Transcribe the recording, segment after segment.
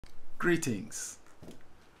Greetings.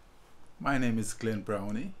 My name is Glen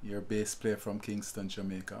Browne, your bass player from Kingston,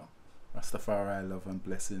 Jamaica. Rastafari love and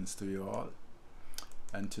blessings to you all.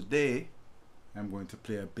 And today I'm going to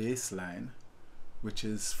play a bass line which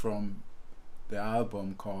is from the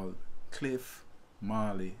album called CLIFF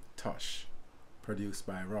MARLEY TOSH, produced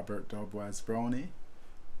by Robert Dubwise Browne,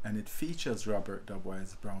 and it features Robert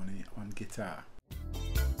Dubwise Browne on guitar.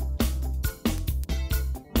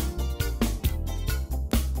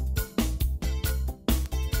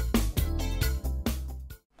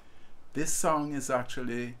 This song is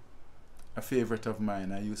actually a favorite of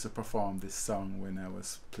mine. I used to perform this song when I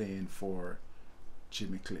was playing for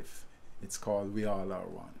Jimmy Cliff. It's called We All Are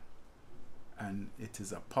One, and it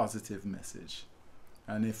is a positive message.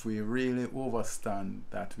 And if we really understand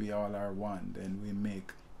that we all are one, then we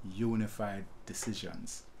make unified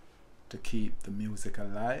decisions to keep the music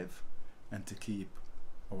alive and to keep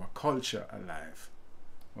our culture alive.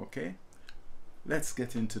 Okay, let's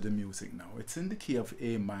get into the music now. It's in the key of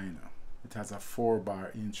A minor. It has a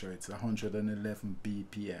 4-bar intro. It's 111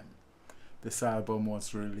 BPM. This album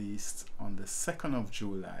was released on the 2nd of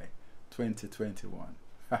July 2021.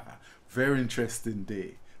 Very interesting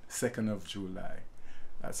day, 2nd of July.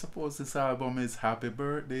 I suppose this album is Happy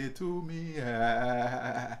Birthday to Me.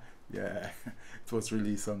 Yeah, it was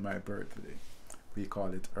released on my birthday. We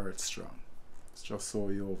call it Earth Strong. It's just so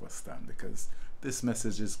you understand, because this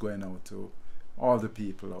message is going out to all the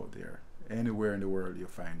people out there, anywhere in the world you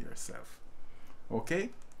find yourself.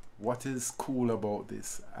 Okay, what is cool about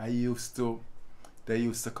this? They used to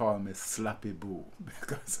call me Slappy Boo,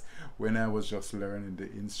 because when I was just learning the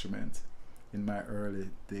instrument in my early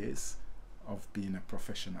days of being a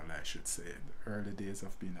professional, I should say, the early days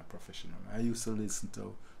of being a professional, I used to listen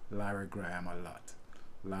to Larry Graham a lot.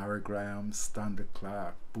 Larry Graham, Stanley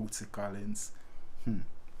Clarke, Bootsy Collins.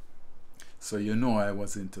 So you know I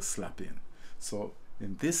was into slapping. So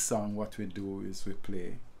in this song, what we do is we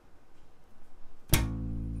play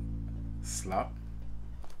slap,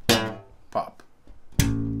 pop. I'll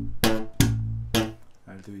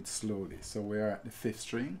do it slowly. So we are at the 5th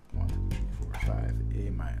string. 1, 2, 3, 4, 5, A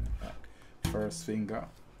minor. Back. 1st finger,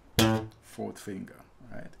 4th finger,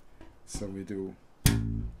 right? So we do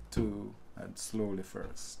 2 and slowly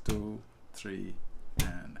first. 2, 3,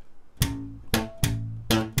 and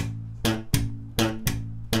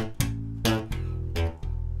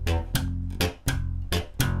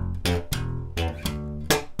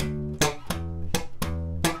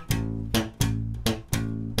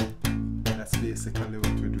basically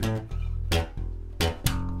what we're doing.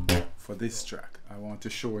 For this track, I want to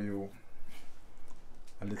show you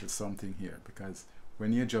a little something here, because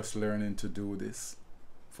when you're just learning to do this,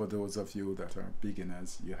 for those of you that are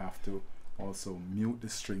beginners, you have to also mute the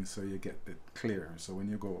string so you get it clear. So when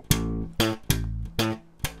you go,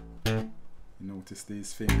 you notice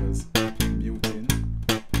these fingers muting.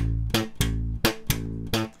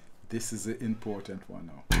 This is the important one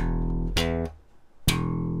now.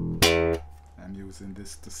 I'm using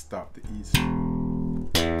this to stop the E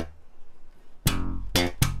string.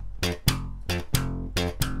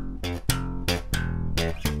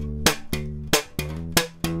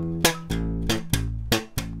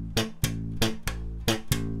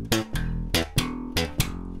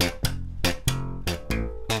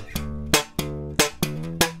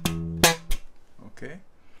 Okay,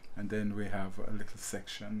 and then we have a little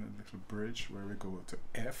section, a little bridge where we go to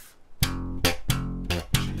F, G,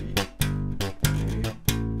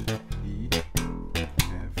 E, F,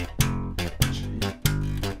 G, A,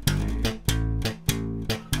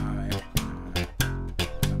 I,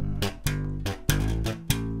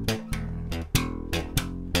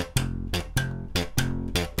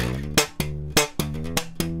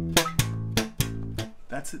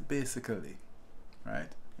 That's it basically, right?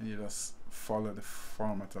 And you just follow the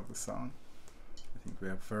format of the song. I think we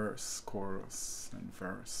have verse, chorus, and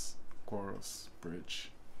verse, chorus,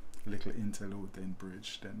 bridge, little interlude, then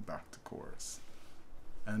bridge, then back to chorus,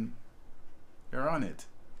 and you're on it.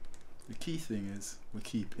 The key thing is we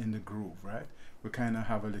keep in the groove, right? We kind of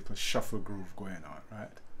have a little shuffle groove going on,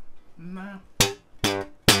 right? Nah.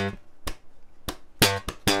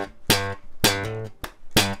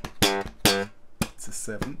 It's a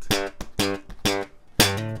 7th.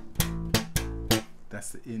 That's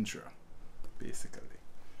the intro, basically.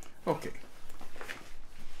 Okay.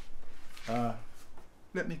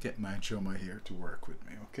 Let me get my drummer here to work with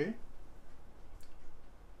me, okay?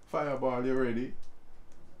 Fireball, you ready?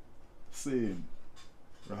 Same.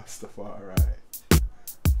 Rastafari.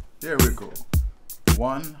 There we go.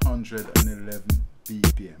 111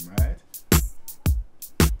 BPM, right?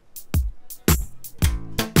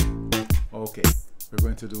 Okay. We're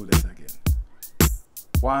going to do that again.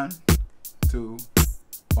 1, 2,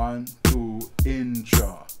 1, 2,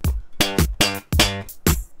 intro.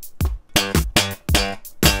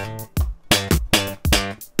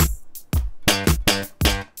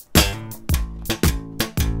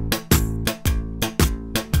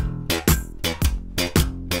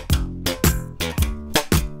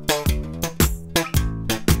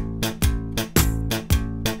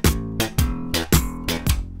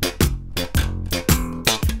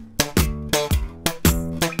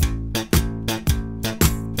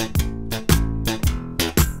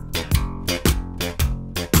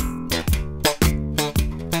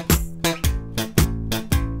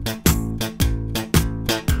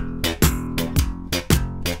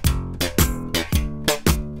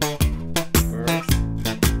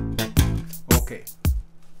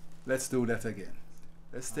 Let's do that again.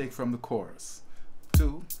 Let's take from the chorus.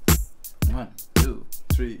 2, 1, 2,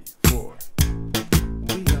 3, 4.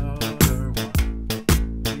 We are one.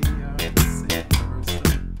 We are the same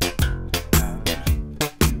person.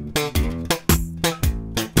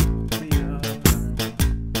 We are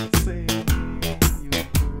the same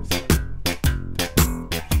person.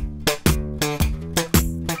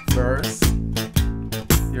 Verse.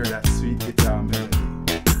 Hear that sweet guitar melody.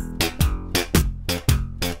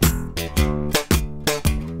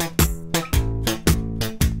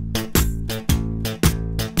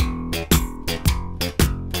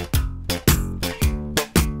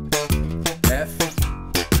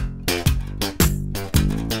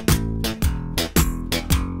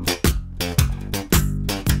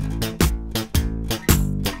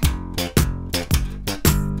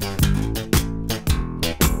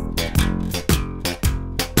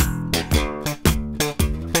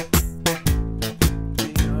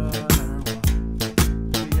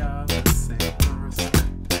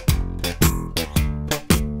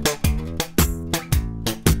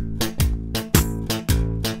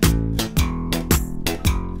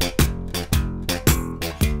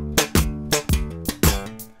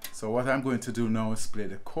 So what I'm going to do now is play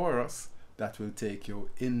the chorus that will take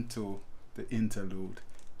you into the interlude,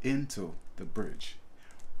 into the bridge.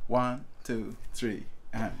 1, 2, 3,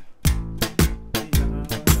 and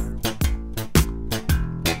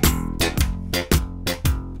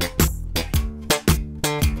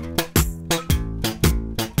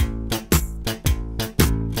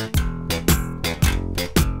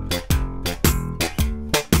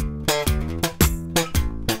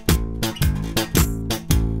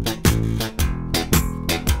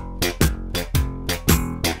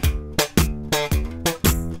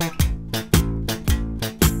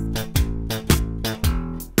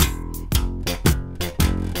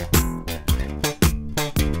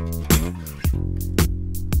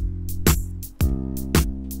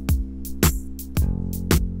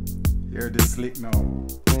hear this lick now.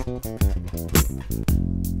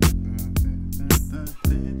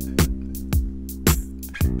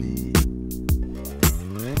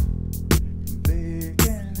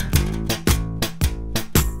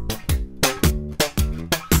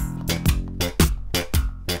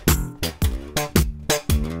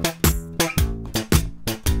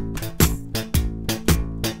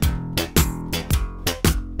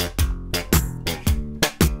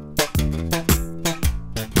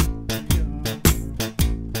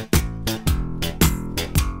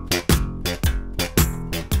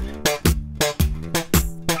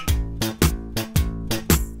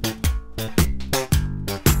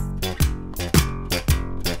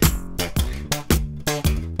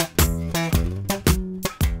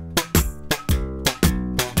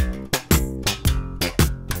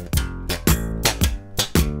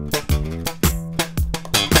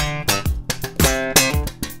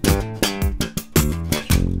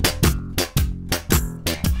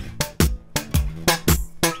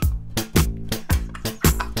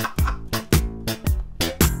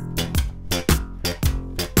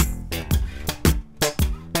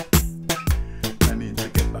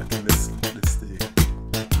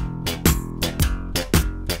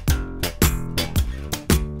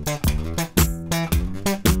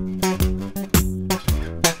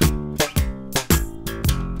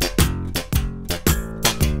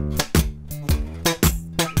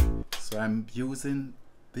 I'm using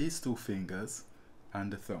these two fingers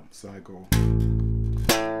and the thumb. So I go.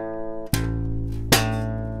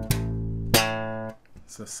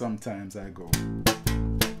 So sometimes I go.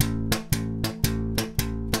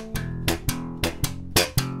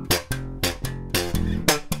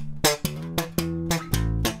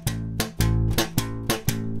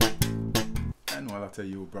 I know a lot of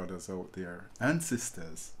you brothers out there and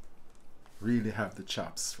sisters really have the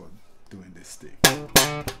chops for doing this thing.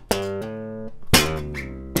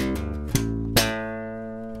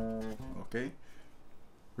 Okay,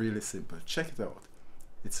 really simple. Check it out.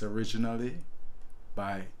 It's originally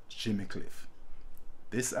by Jimmy Cliff.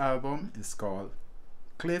 This album is called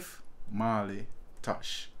CLIFF MARLEY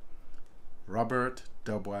TOSH. Robert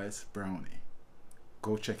Dubwise Browne.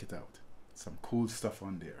 Go check it out. Some cool stuff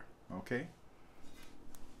on there. Okay?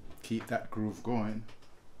 Keep that groove going.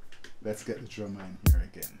 Let's get the drummer in here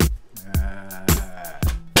again.